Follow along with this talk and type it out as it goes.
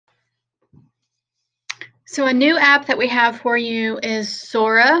So a new app that we have for you is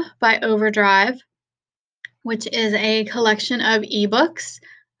Sora by Overdrive, which is a collection of ebooks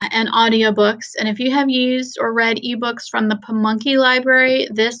and audiobooks. And if you have used or read ebooks from the Pamunkey Library,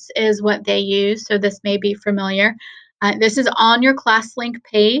 this is what they use. So this may be familiar. This is on your class link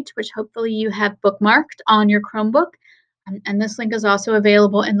page, which hopefully you have bookmarked on your Chromebook. And this link is also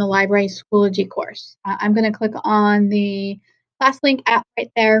available in the library Schoology course. I'm going to click on the class link app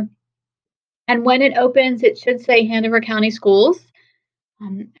right there. And when it opens, it should say Hanover County Schools.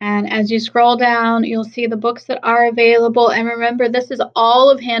 And as you scroll down, you'll see the books that are available. And remember, this is all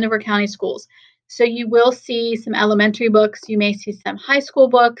of Hanover County Schools. So you will see some elementary books. You may see some high school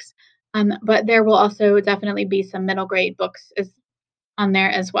books, but there will also definitely be some middle grade books on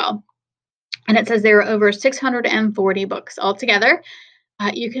there as well. And it says there are over 640 books altogether.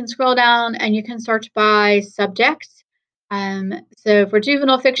 You can scroll down and you can search by subject. So for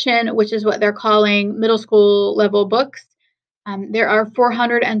juvenile fiction, which is what they're calling middle school level books, there are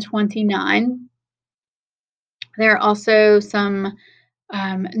 429. There are also some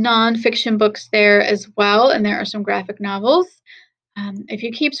nonfiction books there as well, and there are some graphic novels. If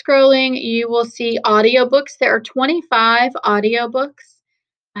you keep scrolling, you will see audiobooks. There are 25 audiobooks.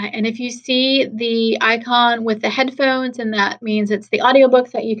 And if you see the icon with the headphones, and that means it's the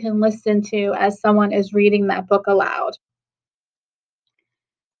audiobooks that you can listen to as someone is reading that book aloud.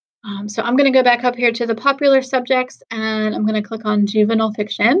 So I'm going to go back up here to the popular subjects, and I'm going to click on juvenile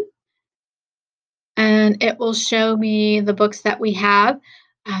fiction. And it will show me the books that we have.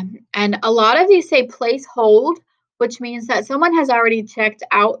 And a lot of these say place hold, which means that someone has already checked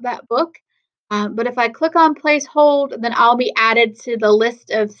out that book. But if I click on place hold, then I'll be added to the list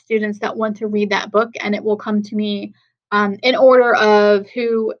of students that want to read that book, and it will come to me in order of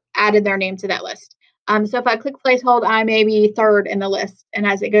who added their name to that list. So if I click place hold, I may be third in the list. And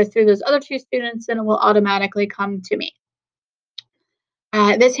as it goes through those other two students, then it will automatically come to me.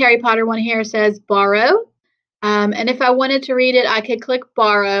 This Harry Potter one here says borrow. And if I wanted to read it, I could click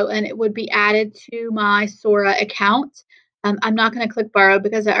borrow and it would be added to my Sora account. I'm not going to click borrow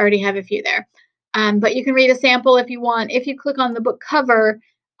because I already have a few there. But you can read a sample if you want. If you click on the book cover,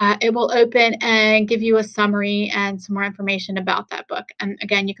 it will open and give you a summary and some more information about that book. And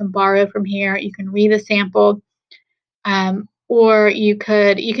again, you can borrow from here. You can read a sample. Or you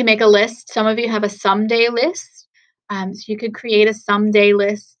can make a list. Some of you have a someday list. So you could create a someday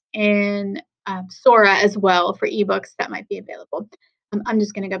list in Sora as well for ebooks that might be available. I'm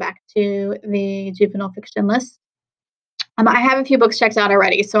just going to go back to the juvenile fiction list. I have a few books checked out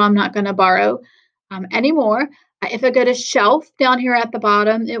already, so I'm not going to borrow anymore. If I go to shelf down here at the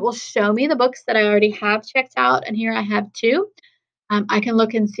bottom, it will show me the books that I already have checked out, and here I have two. I can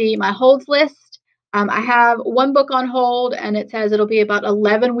look and see my holds list. I have one book on hold, and it says it'll be about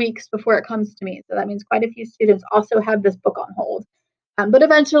 11 weeks before it comes to me. So that means quite a few students also have this book on hold. But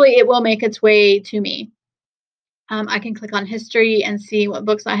eventually it will make its way to me. I can click on history and see what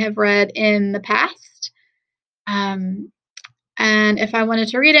books I have read in the past. And if I wanted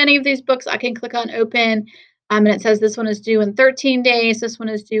to read any of these books, I can click on open. And it says this one is due in 13 days. This one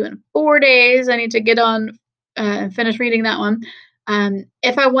is due in 4 days. I need to get on and finish reading that one.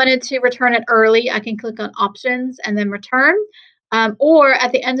 If I wanted to return it early, I can click on options and then return. Or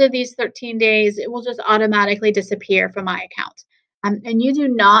at the end of these 13 days, it will just automatically disappear from my account. And you do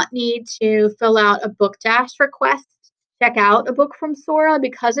not need to fill out a book dash request to check out a book from Sora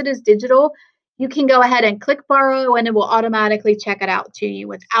because it is digital. You can go ahead and click borrow and it will automatically check it out to you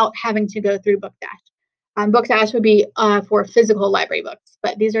without having to go through book dash. Book dash would be for physical library books,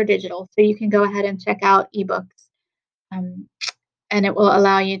 but these are digital. So you can go ahead and check out ebooks. And it will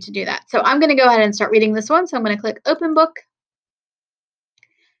allow you to do that. So I'm going to go ahead and start reading this one. So I'm going to click open book.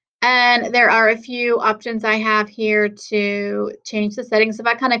 And there are a few options I have here to change the settings. If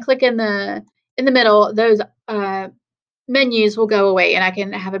I kind of click in the middle, those menus will go away and I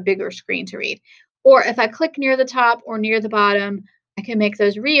can have a bigger screen to read. Or if I click near the top or near the bottom, I can make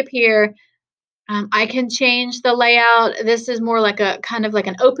those reappear. I can change the layout. This is more like a kind of like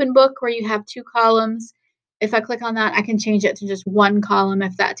an open book where you have two columns. If I click on that, I can change it to just one column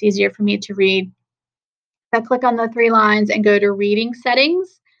if that's easier for me to read. If I click on the three lines and go to reading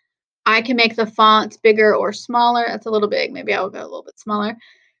settings, I can make the fonts bigger or smaller. That's a little big. Maybe I will go a little bit smaller.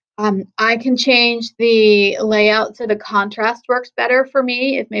 I can change the layout so the contrast works better for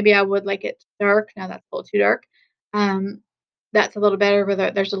me. If maybe I would like it dark. Now that's a little too dark. That's a little better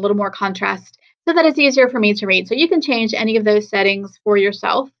where there's a little more contrast so that it's easier for me to read. So you can change any of those settings for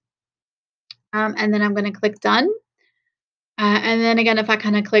yourself. And then I'm going to click done. And then again, if I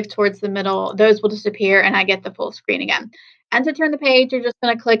kind of click towards the middle, those will disappear and I get the full screen again. And to turn the page, you're just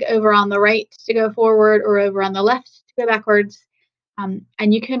going to click over on the right to go forward or over on the left to go backwards. And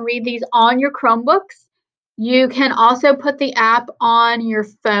you can read these on your Chromebooks. You can also put the app on your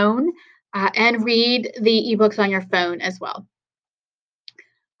phone and read the ebooks on your phone as well.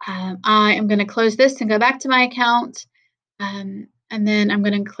 I am going to close this and go back to my account. And then I'm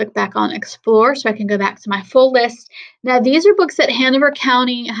going to click back on Explore so I can go back to my full list. Now, these are books that Hanover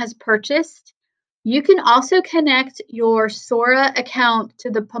County has purchased. You can also connect your Sora account to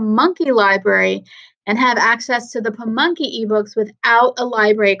the Pamunkey Library and have access to the Pamunkey ebooks without a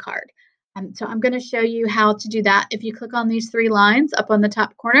library card. So I'm going to show you how to do that. If you click on these three lines up on the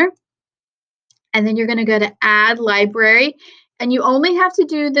top corner, and then you're going to go to Add Library. And you only have to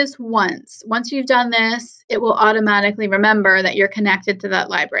do this once. Once you've done this, it will automatically remember that you're connected to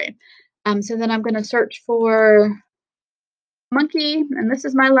that library. So then I'm going to search for Monkey, and this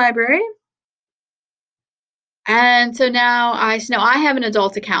is my library. And so now I have an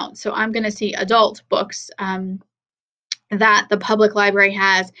adult account, so I'm going to see adult books that the public library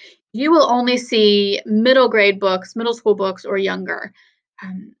has. You will only see middle grade books, middle school books, or younger.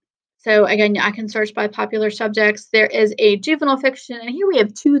 So again, I can search by popular subjects. There is a juvenile fiction, and here we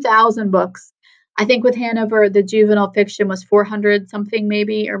have 2,000 books. I think with Hanover, the juvenile fiction was 400 something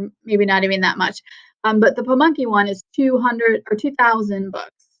maybe, or maybe not even that much. But the Pamunkey one is 200 or 2,000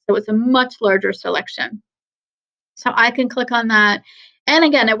 books. So it's a much larger selection. So I can click on that. And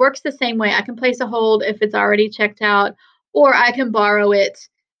again, it works the same way. I can place a hold if it's already checked out, or I can borrow it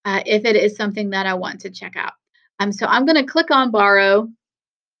if it is something that I want to check out. So I'm going to click on borrow.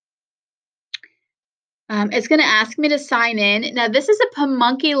 It's going to ask me to sign in. Now, this is a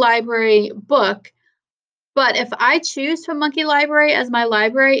Pamunkey Library book, but if I choose Pamunkey Library as my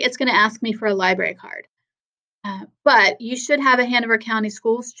library, it's going to ask me for a library card. But you should have a Hanover County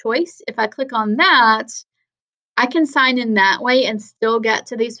Schools choice. If I click on that, I can sign in that way and still get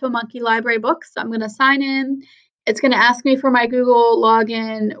to these Pamunkey Library books. So I'm going to sign in. It's going to ask me for my Google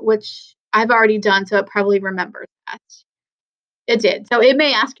login, which I've already done, so it probably remembers that. It did. So it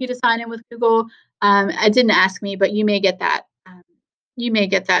may ask you to sign in with Google. It didn't ask me, but you may get that. You may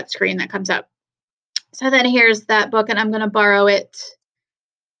get that screen that comes up. So then here's that book, and I'm going to borrow it.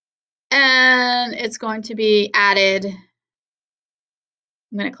 And it's going to be added.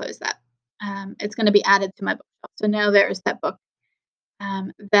 I'm going to close that. It's going to be added to my bookshelf. So now there's that book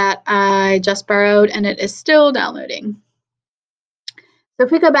that I just borrowed, and it is still downloading. So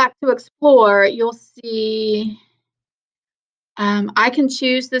if we go back to Explore, you'll see I can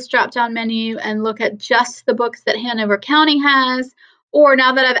choose this drop-down menu and look at just the books that Hanover County has, or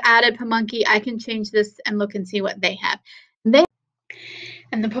now that I've added Pamunkey, I can change this and look and see what they have.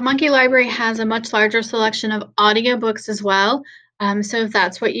 And the Pamunkey Library has a much larger selection of audiobooks as well. So if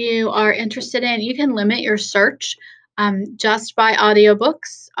that's what you are interested in, you can limit your search just by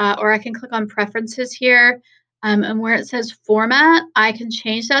audiobooks, or I can click on Preferences here, and where it says Format, I can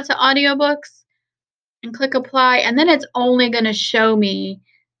change that to audiobooks and click Apply, and then it's only going to show me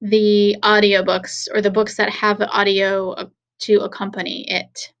the audiobooks or the books that have audio to accompany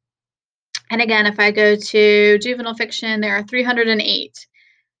it. And again, if I go to juvenile fiction, there are 308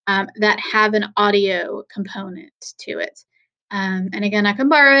 that have an audio component to it. And again, I can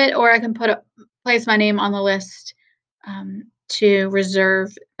borrow it, or I can place my name on the list to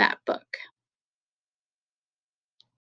reserve that book.